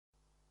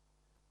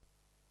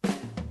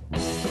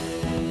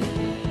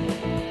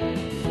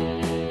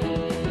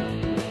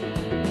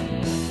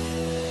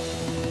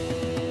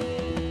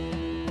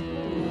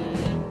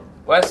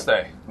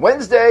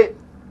Wednesday.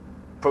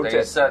 Protest.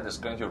 They said it's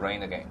going to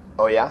rain again.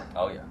 Oh, yeah?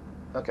 Oh, yeah.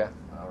 Okay.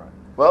 All right.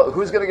 Well,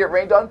 who's going to get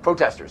rained on?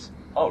 Protesters.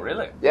 Oh,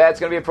 really? Yeah, it's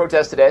going to be a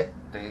protest today.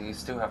 They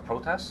still have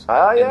protests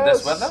Yes, in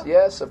this weather?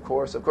 Yes, of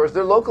course. They're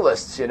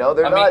localists, you know.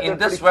 They're in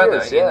this weather,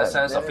 in the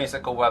sense of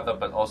physical weather,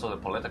 but also the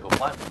political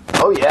climate.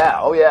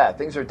 Oh, yeah.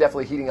 Things are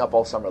definitely heating up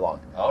all summer long.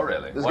 Oh,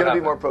 really? There's going to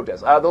be more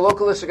protests. The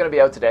localists are going to be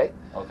out today.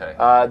 Okay.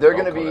 They're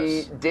going to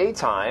be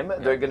daytime. Yeah.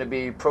 They're going to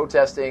be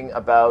protesting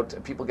about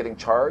people getting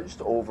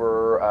charged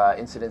over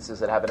incidences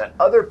that happen at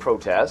other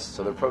protests.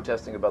 So they're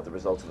protesting about the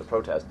results of the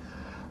protest.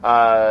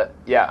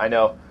 Yeah, I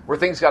know. Where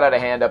things got out of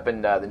hand up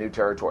in the New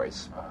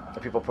Territories.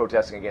 People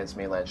protesting against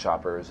mainland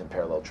shoppers and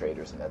parallel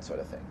traders and that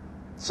sort of thing.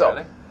 So,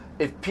 really?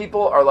 If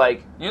people are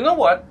like... You know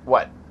what?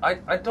 What?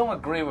 I don't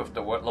agree with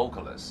the word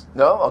localist.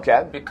 No?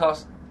 Okay.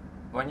 Because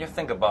when you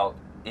think about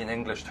in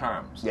English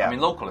terms, yeah. I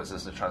mean, localist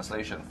is the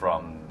translation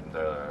from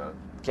the...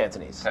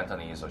 Cantonese or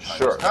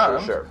Chinese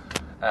terms. Sure.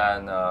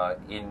 And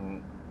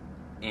in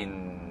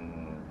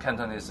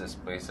Cantonese, it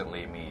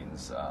basically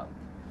means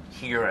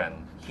here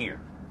and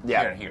here.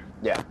 Yeah. Here and here.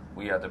 Yeah.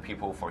 We are the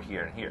people for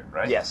here and here,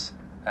 right? Yes.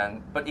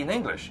 But in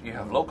English, you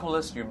have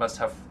localists, you must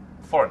have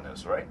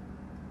foreigners, right?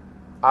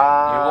 You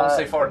won't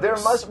say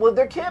foreigners.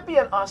 There can't be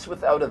an us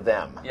without a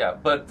them. Yeah,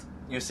 but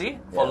you see,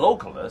 for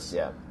localists,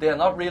 they are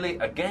not really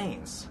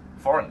against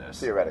foreigners.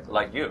 Theoretically.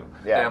 Like you.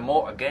 Yeah. They are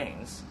more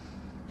against,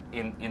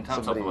 in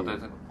terms of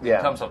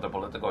the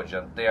political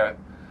agenda,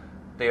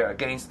 they are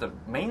against the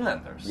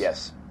mainlanders.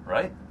 Yes.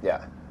 Right?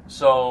 Yeah.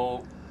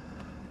 So...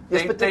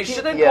 Yes, but they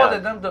shouldn't call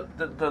them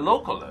the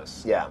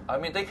localists. Yeah. I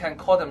mean, they can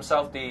call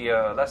themselves the,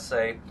 let's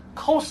say,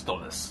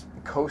 coastalists.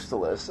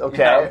 Coastalists,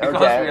 okay. Yeah,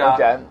 because we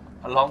are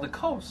along the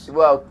coast.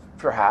 Well,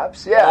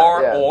 perhaps, yeah.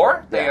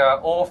 Or they are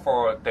all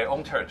for their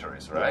own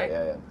territories, right?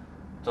 Yeah.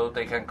 So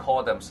they can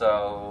call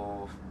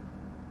themselves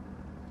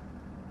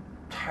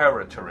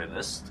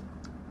territorialist.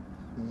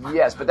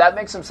 Yes, but that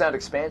makes them sound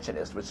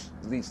expansionist, which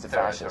leads to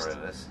fascist.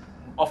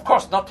 Of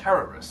course, not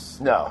terrorists.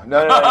 No.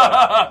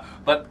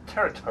 But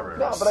territorialists.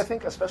 No, but I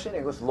think, especially in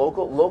English,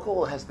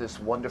 local has this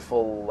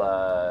wonderful,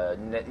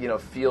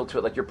 feel to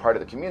it. Like you're part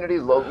of the community.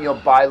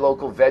 Buy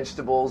local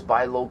vegetables,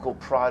 buy local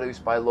produce,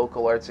 buy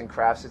local arts and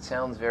crafts. It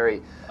sounds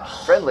very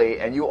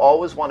friendly, and you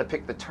always want to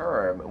pick the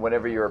term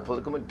whenever you're a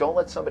political. Don't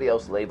let somebody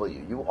else label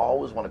you. You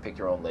always want to pick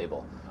your own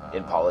label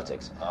in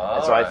politics,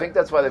 and so I think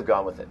that's why they've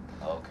gone with it.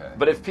 Okay.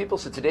 But if people,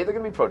 so today they're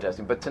going to be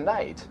protesting, but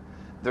tonight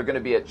they're going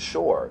to be at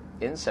Shore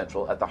in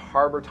Central at the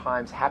Harbor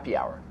Times Happy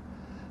Hour.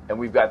 And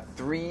we've got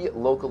 3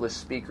 localist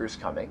speakers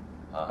coming.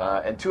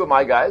 And 2 of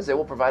my guys, they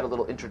will provide a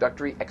little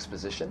introductory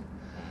exposition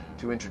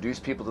to introduce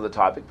people to the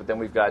topic. But then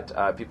we've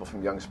got people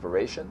from Young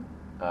Inspiration.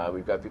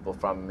 We've got people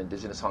from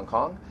Indigenous Hong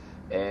Kong.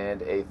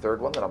 And a third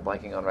one that I'm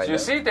blanking on right now. So you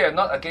see, they're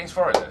not against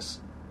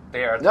foreigners.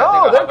 They are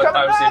they're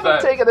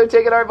coming. They're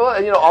taking our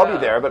vote. I'll be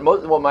there. But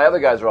my other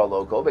guys are all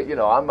local. But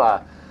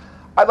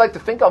I'd like to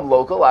think I'm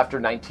local after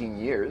 19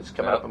 years,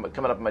 coming up on my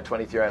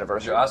 20th year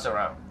anniversary. You asked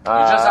around. You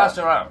just asked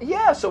around.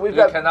 Yeah, so you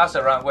can ask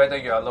around whether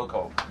you are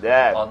local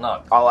or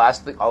not. I'll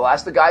ask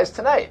the guys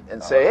tonight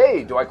and say,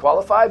 hey, do I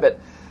qualify? But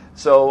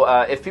so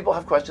if people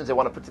have questions they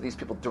want to put to these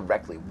people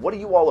directly, what are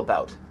you all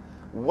about?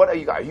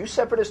 Are you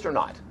separatist or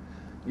not?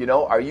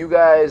 Are you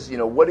guys?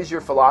 What is your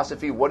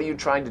philosophy? What are you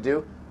trying to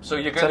do? So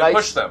you're going to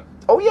push them?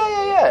 Oh,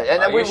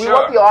 yeah. And we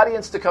want the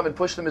audience to come and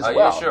push them as well.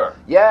 Are you sure?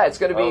 Yeah, it's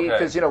going to be,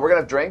 because, we're going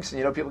to have drinks,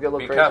 and, people get a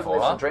little crazy careful, when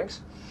they have some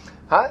drinks.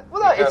 Huh?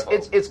 Well,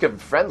 it's good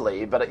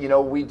friendly, but,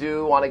 we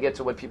do want to get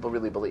to what people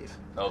really believe.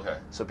 Okay.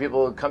 So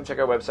people come check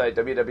our website,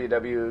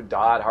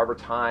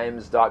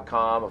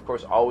 www.harbortimes.com. Of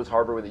course, always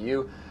Harbor with a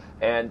U.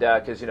 And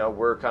because,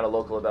 we're kind of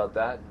local about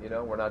that.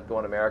 We're not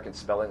going American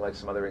spelling like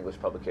some other English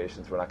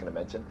publications we're not going to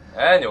mention.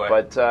 Anyway.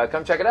 But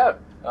come check it out.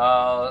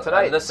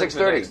 Tonight,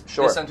 6:30.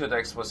 Sure. Listen to the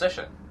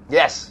exposition.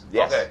 Yes.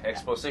 Okay,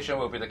 exposition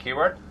will be the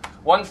keyword.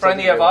 One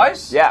friendly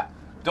advice. Yeah.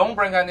 Don't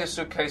bring any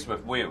suitcase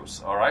with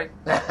wheels, all right?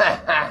 All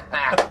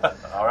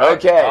right.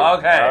 Okay.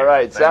 All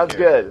right. Sounds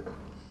good.